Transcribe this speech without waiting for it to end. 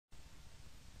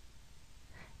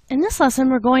In this lesson,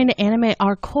 we're going to animate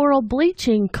our coral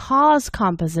bleaching cause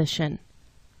composition.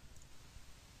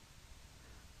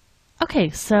 Okay,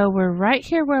 so we're right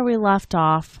here where we left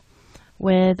off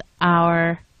with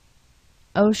our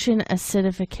ocean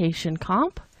acidification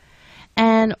comp.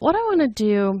 And what I want to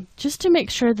do, just to make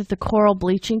sure that the coral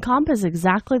bleaching comp is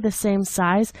exactly the same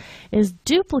size, is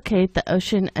duplicate the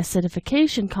ocean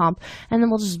acidification comp, and then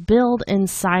we'll just build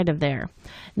inside of there.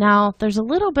 Now, there's a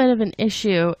little bit of an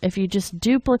issue if you just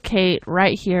duplicate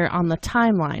right here on the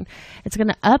timeline. It's going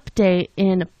to update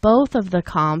in both of the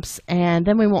comps, and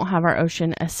then we won't have our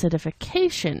ocean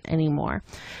acidification anymore.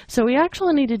 So we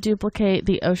actually need to duplicate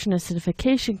the ocean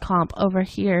acidification comp over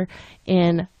here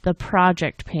in the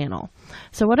project panel.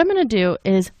 So what I'm going to do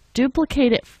is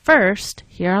duplicate it first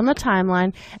here on the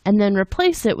timeline and then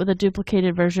replace it with a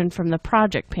duplicated version from the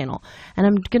project panel. And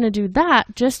I'm going to do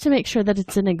that just to make sure that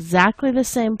it's in exactly the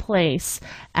same place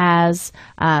as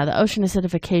the ocean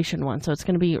acidification one. So it's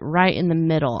going to be right in the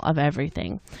middle of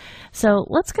everything. So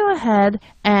let's go ahead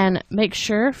and make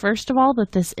sure, first of all,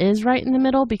 that this is right in the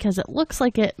middle, because it looks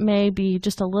like it may be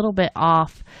just a little bit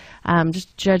off,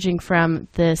 just judging from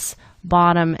this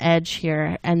bottom edge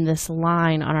here and this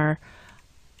line on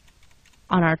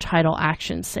our title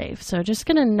action save. So just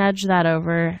going to nudge that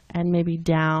over and maybe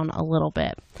down a little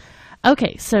bit.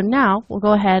 Okay, so now we'll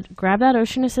go ahead, grab that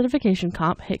ocean acidification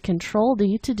comp, hit Control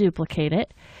D to duplicate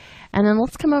it, and then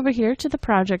let's come over here to the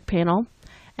project panel.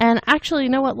 And actually, you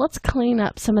know what, let's clean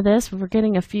up some of this. We're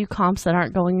getting a few comps that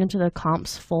aren't going into the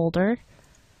comps folder.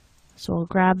 So we'll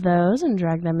grab those and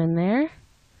drag them in there.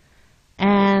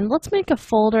 And let's make a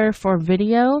folder for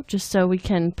video, just so we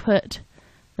can put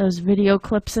those video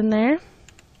clips in there.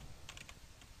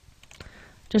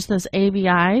 Just those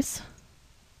ABIs.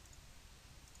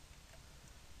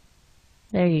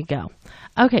 There you go.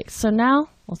 Okay, so now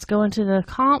let's go into the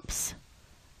comps.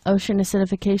 Ocean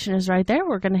acidification is right there.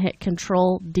 We're going to hit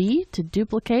Control D to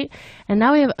duplicate. And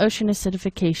now we have ocean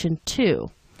acidification 2.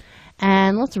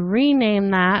 And let's rename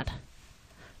that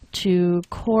to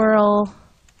coral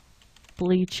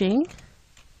bleaching.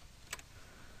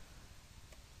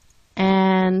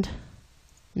 And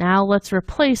now let's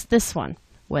replace this one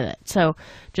with it. So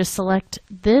just select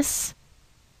this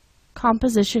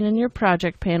composition in your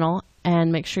project panel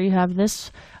and make sure you have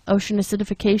this ocean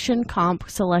acidification comp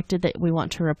selected that we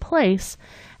want to replace,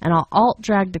 and I'll alt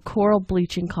drag the coral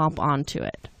bleaching comp onto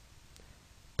it.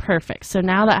 Perfect. So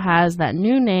now that has that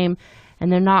new name,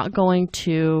 and they're not going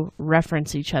to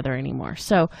reference each other anymore.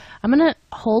 So I'm going to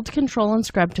hold Control and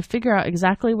Scrub to figure out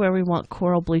exactly where we want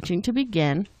coral bleaching to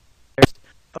begin.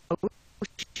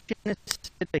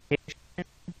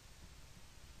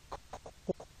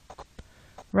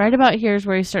 Right about here is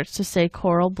where he starts to say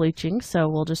coral bleaching, so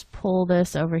we'll just pull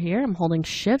this over here. I'm holding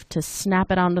Shift to snap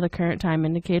it onto the current time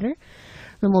indicator.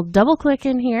 Then we'll double click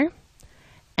in here,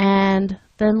 and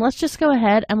then let's just go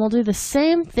ahead and we'll do the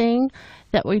same thing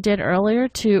that we did earlier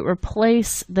to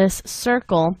replace this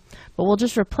circle, but we'll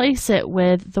just replace it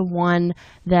with the one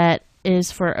that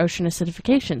is for ocean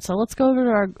acidification. So let's go over to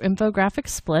our infographic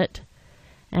split,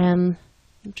 and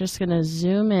I'm just going to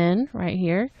zoom in right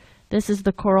here. This is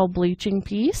the coral bleaching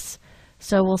piece.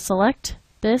 So we'll select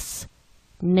this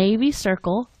navy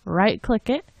circle, right click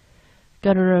it,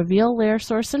 go to Reveal Layer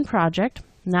Source and Project.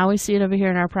 Now we see it over here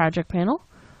in our project panel.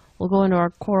 We'll go into our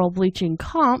coral bleaching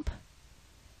comp,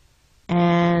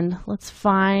 and let's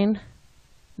find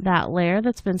that layer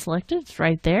that's been selected. It's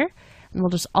right there. And we'll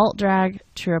just alt drag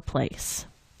to replace.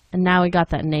 And now we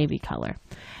got that navy color.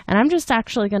 And I'm just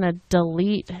actually going to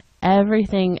delete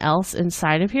everything else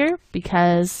inside of here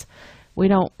because we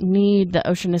don't need the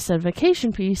ocean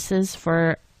acidification pieces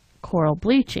for coral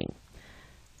bleaching.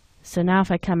 So now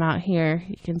if I come out here,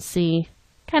 you can see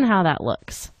kind of how that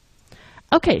looks.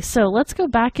 Okay, so let's go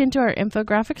back into our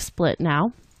infographic split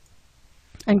now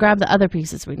and grab the other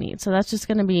pieces we need. So that's just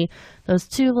going to be those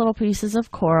two little pieces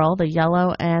of coral, the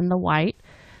yellow and the white.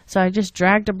 So I just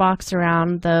dragged a box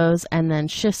around those and then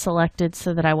shift selected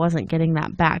so that I wasn't getting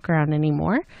that background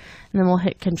anymore. And then we'll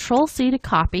hit Control C to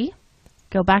copy,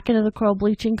 go back into the coral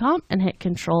bleaching comp and hit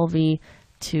Control V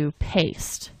to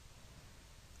paste.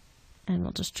 And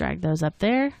we'll just drag those up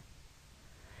there.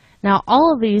 Now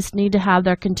all of these need to have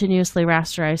their continuously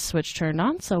rasterized switch turned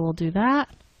on, so we'll do that.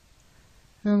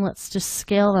 And let's just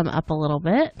scale them up a little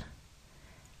bit.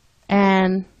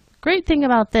 And great thing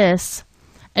about this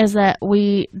is that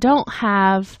we don't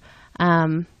have,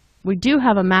 we do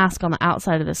have a mask on the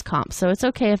outside of this comp, so it's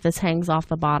okay if this hangs off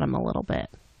the bottom a little bit.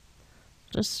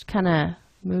 Just kind of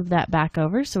move that back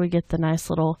over so we get the nice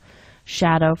little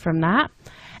shadow from that.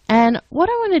 And what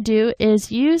I want to do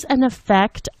is use an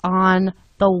effect on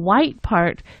the white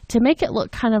part to make it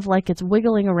look kind of like it's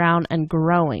wiggling around and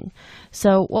growing.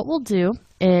 So what we'll do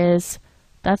is,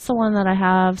 that's the one that I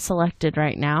have selected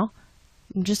right now.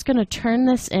 I'm just going to turn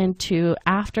this into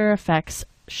After Effects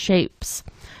Shapes.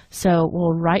 So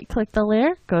we'll right click the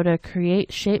layer, go to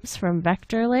Create Shapes from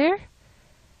Vector Layer,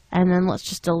 and then let's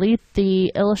just delete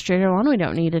the Illustrator one. We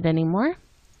don't need it anymore.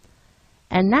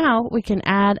 And now we can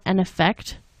add an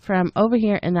effect from over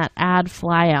here in that Add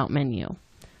Flyout menu.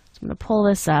 So I'm going to pull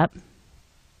this up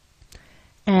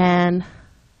and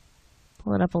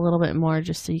pull it up a little bit more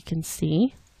just so you can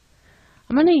see.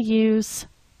 I'm going to use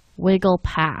Wiggle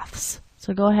Paths.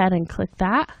 So go ahead and click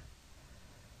that.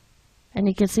 And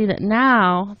you can see that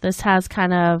now this has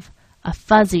kind of a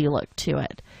fuzzy look to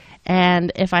it.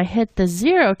 And if I hit the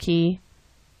 0 key,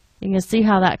 you can see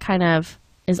how that kind of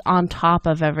is on top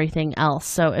of everything else.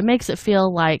 So it makes it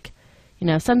feel like, you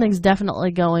know, something's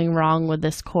definitely going wrong with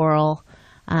this coral,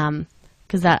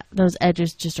 because those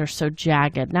edges just are so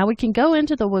jagged. Now we can go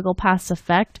into the Wiggle Paths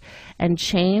effect and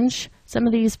change some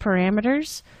of these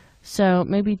parameters. So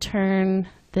maybe turn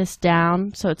this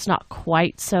down so it's not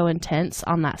quite so intense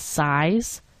on that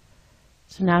size.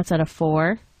 So now it's at a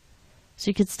 4. So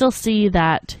you can still see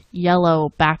that yellow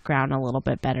background a little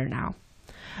bit better now.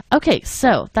 Okay,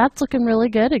 so that's looking really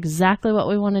good, exactly what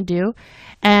we want to do.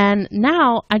 And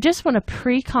now I just want to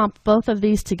pre-comp both of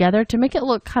these together to make it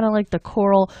look kind of like the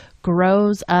coral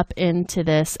grows up into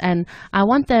this. And I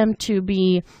want them to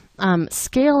be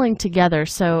scaling together,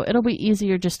 so it'll be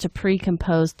easier just to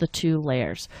pre-compose the two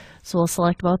layers. So we'll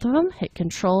select both of them, hit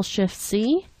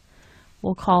Control-Shift-C.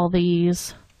 We'll call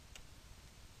these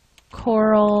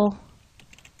Coral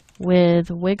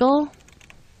with Wiggle.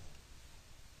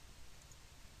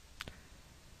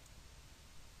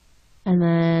 And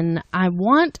then I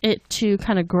want it to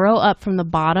kind of grow up from the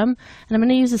bottom, and I'm going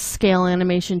to use a scale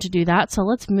animation to do that. So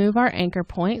let's move our anchor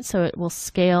point so it will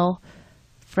scale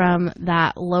from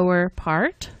that lower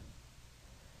part.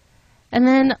 And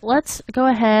then let's go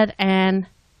ahead and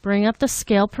bring up the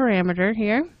scale parameter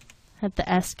here. Hit the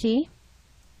S key.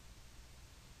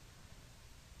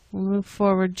 We'll move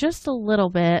forward just a little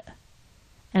bit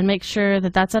and make sure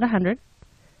that that's at 100.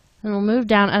 And we'll move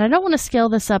down, and I don't want to scale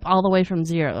this up all the way from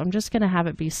 0. I'm just going to have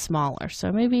it be smaller.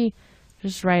 So maybe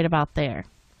just right about there.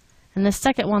 And the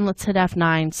second one, let's hit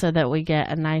F9 so that we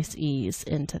get a nice ease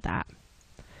into that.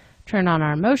 Turn on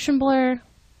our motion blur. And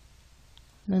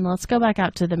then let's go back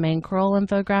out to the main coral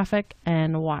infographic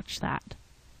and watch that.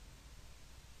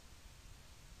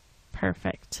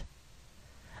 Perfect.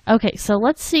 Okay, so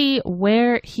let's see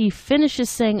where he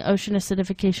finishes saying ocean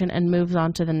acidification and moves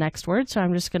on to the next word. So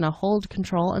I'm just going to hold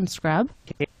Control and scrub.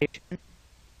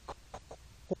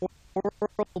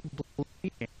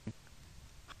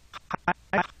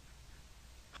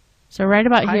 So right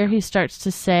about here, he starts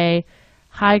to say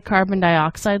high carbon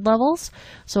dioxide levels.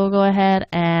 So we'll go ahead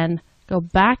and go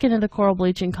back into the coral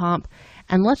bleaching comp.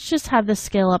 And let's just have this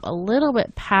scale up a little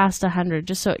bit past 100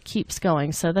 just so it keeps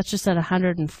going. So that's just at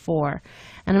 104.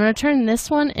 And I'm going to turn this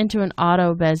one into an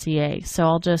auto Bezier. So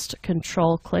I'll just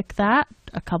control click that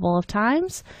a couple of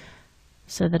times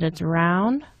so that it's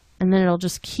round. And then it'll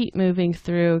just keep moving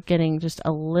through, getting just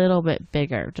a little bit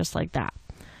bigger, just like that.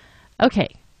 Okay,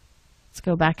 let's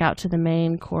go back out to the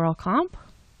main coral comp.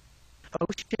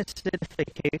 Ocean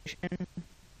acidification,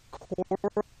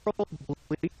 coral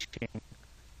bleaching.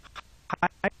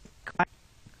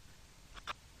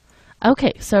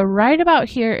 Okay, so right about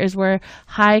here is where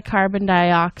high carbon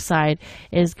dioxide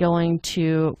is going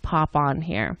to pop on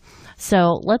here.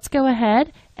 So let's go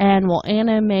ahead and we'll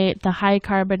animate the high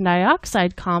carbon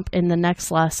dioxide comp in the next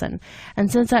lesson.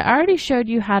 And since I already showed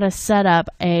you how to set up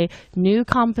a new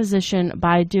composition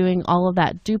by doing all of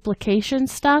that duplication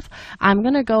stuff, I'm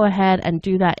going to go ahead and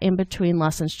do that in between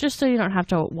lessons just so you don't have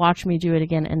to watch me do it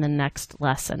again in the next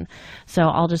lesson. So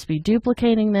I'll just be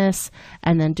duplicating this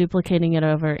and then duplicating it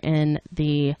over in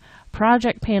the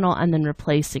project panel and then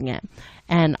replacing it.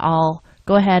 And I'll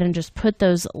go ahead and just put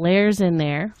those layers in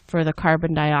there for the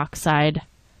carbon dioxide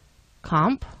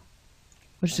comp,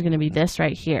 which is going to be this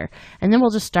right here. And then we'll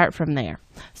just start from there.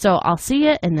 So I'll see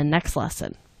you in the next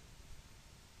lesson.